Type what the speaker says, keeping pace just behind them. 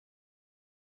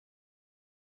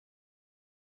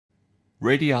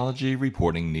Radiology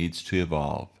reporting needs to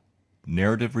evolve.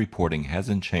 Narrative reporting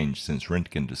hasn't changed since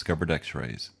Röntgen discovered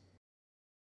X-rays.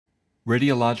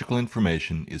 Radiological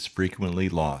information is frequently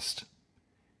lost.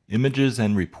 Images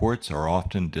and reports are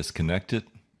often disconnected,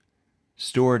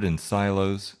 stored in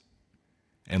silos,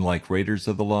 and like Raiders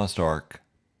of the Lost Ark,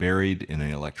 buried in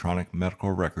an electronic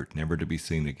medical record never to be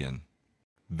seen again.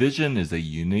 ViSion is a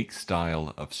unique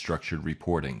style of structured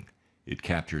reporting. It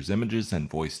captures images and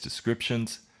voice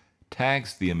descriptions,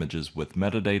 tags the images with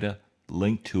metadata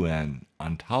linked to an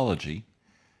ontology,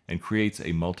 and creates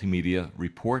a multimedia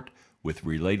report with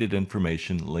related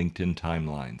information linked in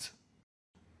timelines.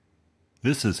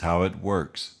 This is how it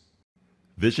works.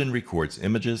 ViSion records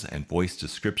images and voice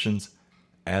descriptions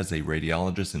as a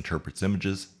radiologist interprets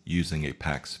images using a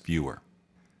PACS viewer.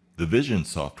 The ViSion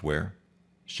software,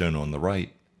 shown on the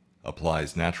right,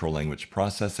 applies natural language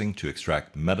processing to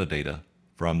extract metadata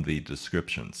from the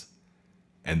descriptions,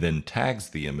 and then tags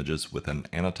the images with an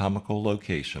anatomical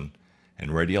location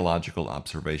and radiological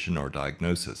observation or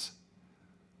diagnosis.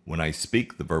 When I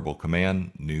speak the verbal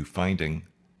command, new finding,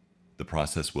 the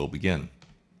process will begin.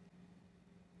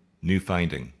 New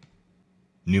finding.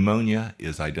 Pneumonia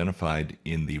is identified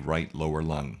in the right lower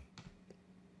lung.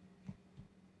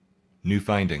 New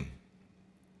finding.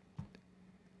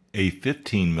 A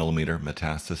 15 mm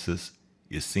metastasis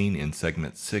is seen in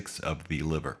segment 6 of the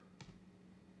liver.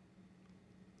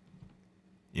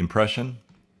 Impression.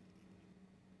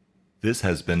 This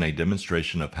has been a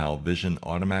demonstration of how ViSion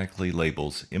automatically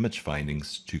labels image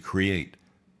findings to create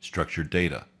structured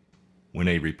data. When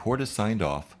a report is signed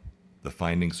off, the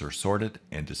findings are sorted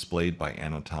and displayed by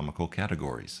anatomical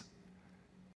categories.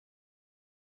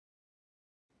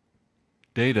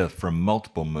 Data from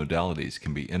multiple modalities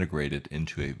can be integrated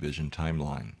into a ViSion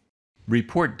timeline.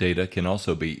 Report data can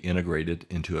also be integrated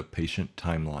into a patient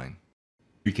timeline.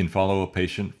 We can follow a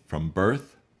patient from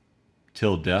birth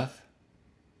till death,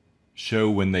 show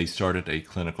when they started a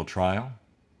clinical trial,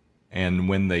 and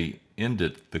when they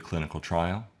ended the clinical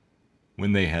trial,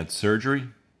 when they had surgery,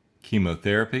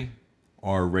 chemotherapy,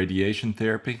 or radiation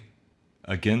therapy,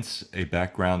 against a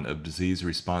background of disease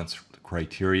response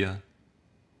criteria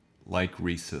like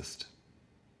RECIST.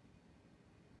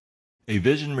 A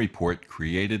ViSion report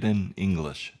created in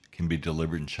English can be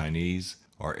delivered in Chinese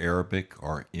or Arabic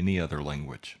or any other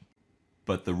language.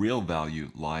 But the real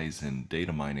value lies in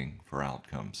data mining for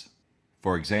outcomes.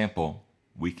 For example,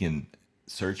 we can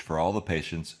search for all the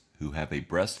patients who have a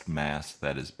breast mass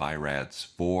that is BI-RADS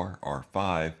 4 or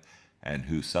 5 and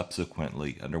who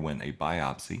subsequently underwent a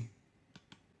biopsy.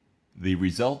 The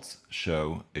results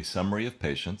show a summary of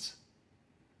patients,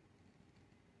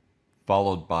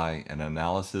 followed by an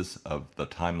analysis of the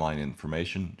timeline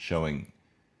information showing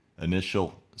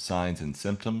initial signs and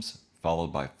symptoms,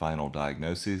 followed by final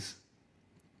diagnoses.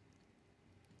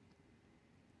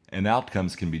 And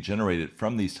outcomes can be generated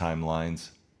from these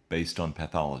timelines based on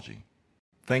pathology.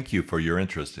 Thank you for your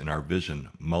interest in our ViSion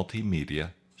multimedia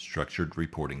structured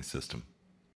reporting system.